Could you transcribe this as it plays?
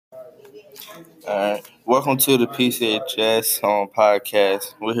All right. Welcome to the PCHS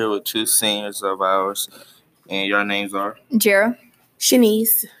podcast. We're here with two seniors of ours, and your names are? Jera.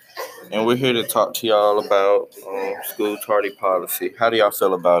 Shanice. And we're here to talk to y'all about school tardy policy. How do y'all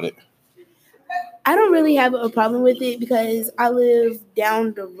feel about it? I don't really have a problem with it because I live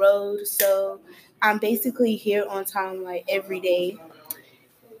down the road, so I'm basically here on time like every day.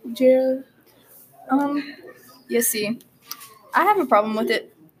 Jera? You see, I have a problem with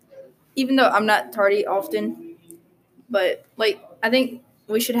it, even though I'm not tardy often. But I think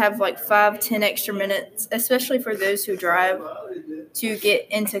we should have 5-10 extra minutes, especially for those who drive, to get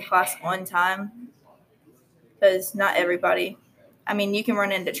into class on time. Because not everybody. I mean, you can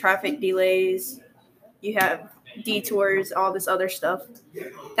run into traffic delays. You have detours, all this other stuff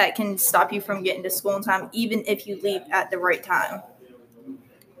that can stop you from getting to school on time, even if you leave at the right time.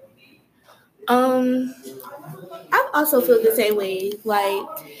 I also feel the same way. Like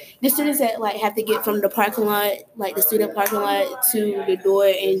the students that have to get from the parking lot, like the student parking lot to the door,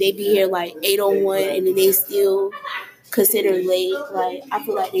 and they be here 8:01, and then they still considered late. I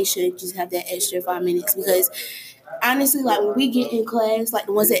feel like they should just have that extra 5 minutes because honestly, when we get in class,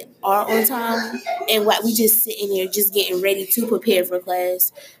 the ones that are on time, and we just sitting there just getting ready to prepare for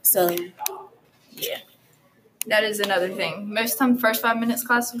class. So, yeah. That is another thing. Most time, first 5 minutes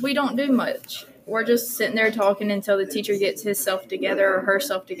class, we don't do much. We're just sitting there talking until the teacher gets himself together or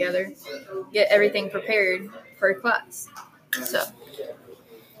herself together, get everything prepared for class. So,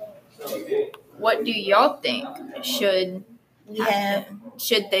 what do y'all think? Should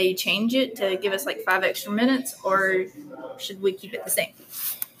they change it to give us 5 extra minutes, or should we keep it the same?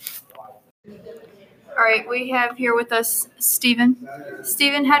 All right, we have here with us Stephen.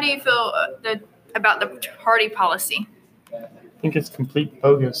 Stephen, how do you feel about the tardy policy? I think it's complete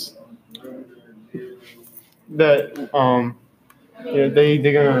bogus. That they're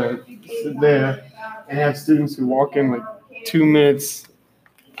gonna sit there and have students who walk in 2 minutes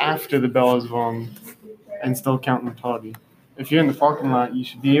after the bell is rung and still count them tardy. If you're in the parking lot, you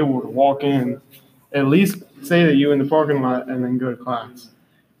should be able to walk in, at least say that you're in the parking lot and then go to class.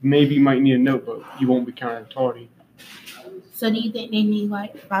 Maybe you might need a notebook. You won't be counted tardy. So do you think they need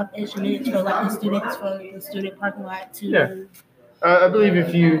 5 extra minutes for the students from the student parking lot to? Yeah, I believe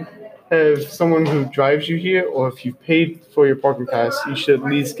if you have someone who drives you here, or if you paid for your parking pass, you should at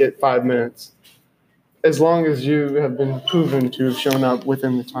least get 5 minutes, as long as you have been proven to have shown up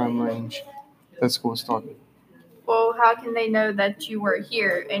within the time range that school started. Well, how can they know that you were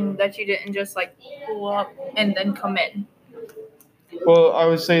here and that you didn't just pull up and then come in? Well, I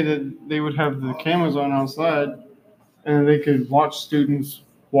would say that they would have the cameras on outside, and they could watch students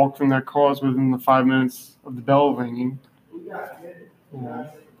walk from their cars within the 5 minutes of the bell ringing. Yeah.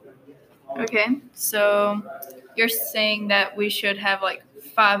 Okay, so you're saying that we should have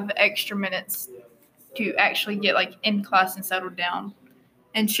 5 extra minutes to actually get in class and settled down,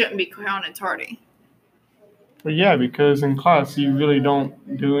 and shouldn't be counted tardy. But yeah, because in class you really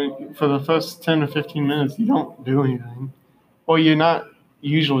don't do it for the first 10 or 15 minutes. You don't do anything, or you're not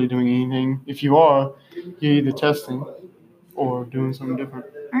usually doing anything. If you are, you're either testing or doing something different.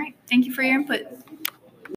 All right, thank you for your input.